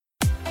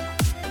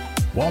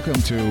Welcome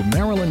to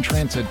Maryland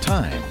Transit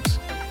Times,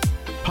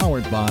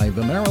 powered by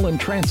the Maryland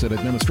Transit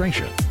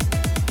Administration.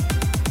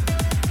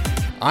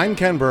 I'm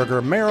Ken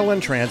Berger,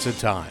 Maryland Transit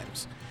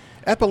Times.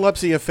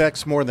 Epilepsy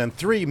affects more than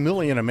 3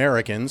 million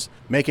Americans,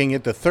 making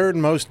it the third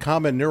most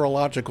common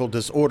neurological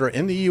disorder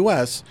in the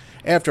U.S.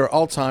 after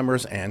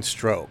Alzheimer's and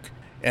stroke.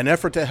 An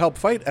effort to help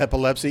fight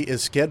epilepsy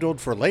is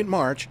scheduled for late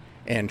March,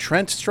 and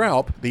Trent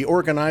Stroup, the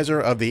organizer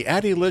of the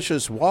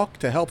Addylicious Walk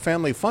to Help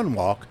Family Fun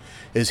Walk,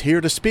 is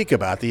here to speak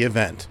about the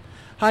event.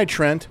 Hi,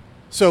 Trent.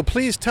 So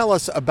please tell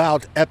us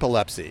about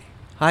epilepsy.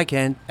 Hi,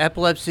 Ken.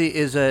 Epilepsy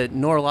is a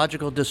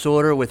neurological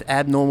disorder with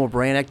abnormal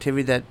brain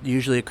activity that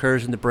usually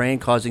occurs in the brain,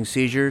 causing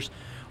seizures.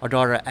 Our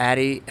daughter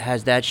Addie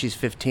has that. She's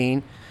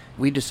 15.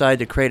 We decided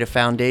to create a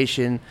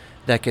foundation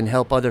that can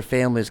help other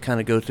families kind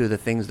of go through the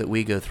things that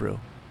we go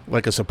through.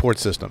 Like a support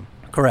system.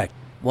 Correct.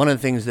 One of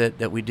the things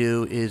that we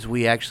do is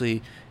we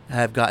actually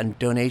have gotten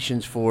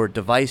donations for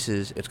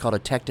devices. It's called a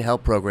Tech to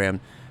Help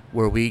program,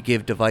 where we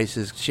give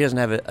devices. She doesn't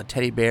have a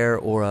teddy bear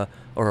or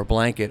a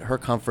blanket. Her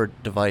comfort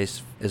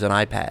device is an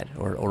iPad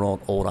or an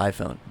old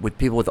iPhone. With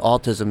people with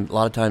autism, a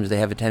lot of times they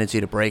have a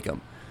tendency to break them,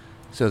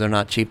 so they're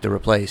not cheap to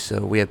replace.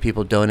 So we have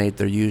people donate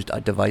their used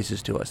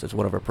devices to us. That's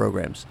one of our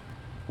programs.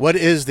 What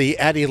is the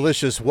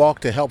Addylicious Walk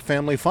to Help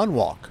Family Fun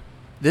Walk?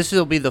 This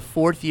will be the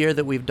 4th year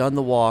that we've done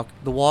the walk.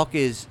 The walk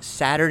is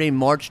Saturday,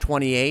 March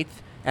 28th.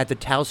 At the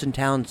Towson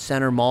Town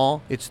Center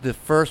Mall. It's the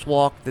first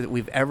walk that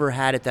we've ever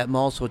had at that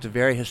mall, so it's a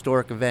very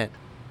historic event.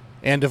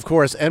 And of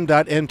course,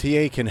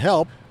 MDOT can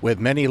help with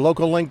many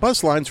local link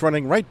bus lines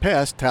running right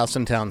past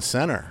Towson Town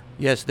Center.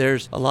 Yes,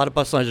 there's a lot of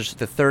bus lines. There's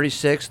the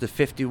 36, the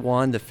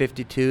 51, the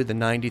 52, the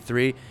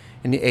 93,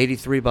 and the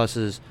 83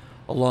 buses,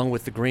 along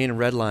with the green and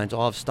red lines,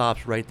 all have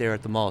stops right there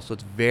at the mall. So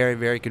it's very,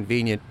 very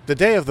convenient. The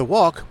day of the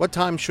walk, what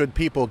time should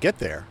people get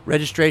there?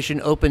 Registration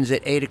opens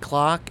at 8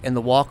 o'clock and the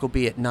walk will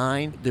be at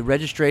 9. The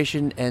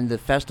registration and the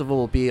festival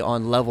will be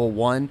on level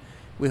 1.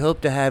 We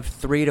hope to have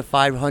 300 to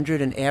 500,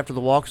 and after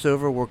the walk's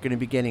over, we're going to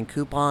be getting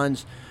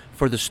coupons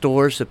for the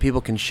stores so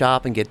people can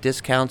shop and get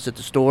discounts at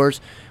the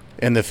stores.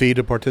 And the fee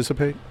to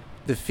participate?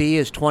 The fee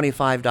is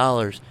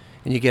 $25,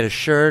 and you get a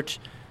shirt,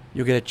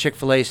 you'll get a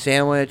Chick-fil-A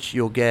sandwich,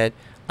 you'll get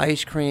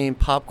ice cream,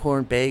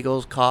 popcorn,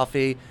 bagels,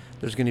 coffee.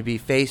 There's going to be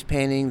face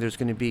painting. There's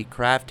going to be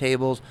craft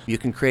tables. You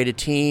can create a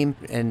team,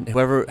 and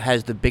whoever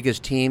has the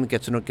biggest team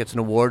gets an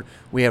award.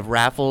 We have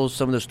raffles.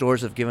 Some of the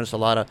stores have given us a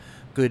lot of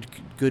good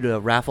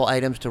raffle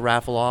items to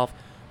raffle off.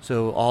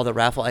 So all the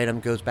raffle item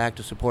goes back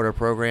to support our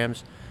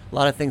programs. A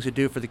lot of things to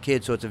do for the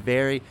kids. So it's a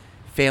very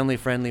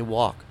family-friendly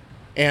walk.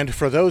 And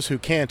for those who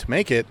can't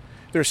make it,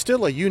 there's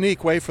still a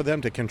unique way for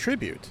them to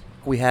contribute.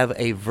 We have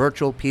a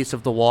virtual piece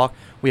of the walk.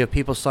 We have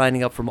people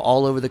signing up from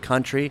all over the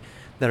country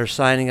that are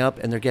signing up,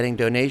 and they're getting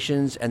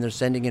donations, and they're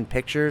sending in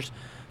pictures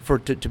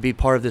to be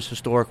part of this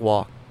historic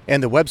walk.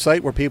 And the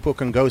website where people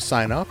can go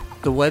sign up?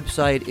 The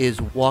website is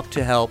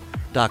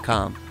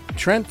walktohelp.com.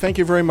 Trent, thank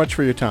you very much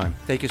for your time.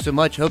 Thank you so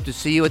much. Hope to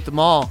see you at the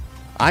mall.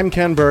 I'm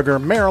Ken Berger,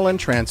 Maryland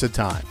Transit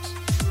Times.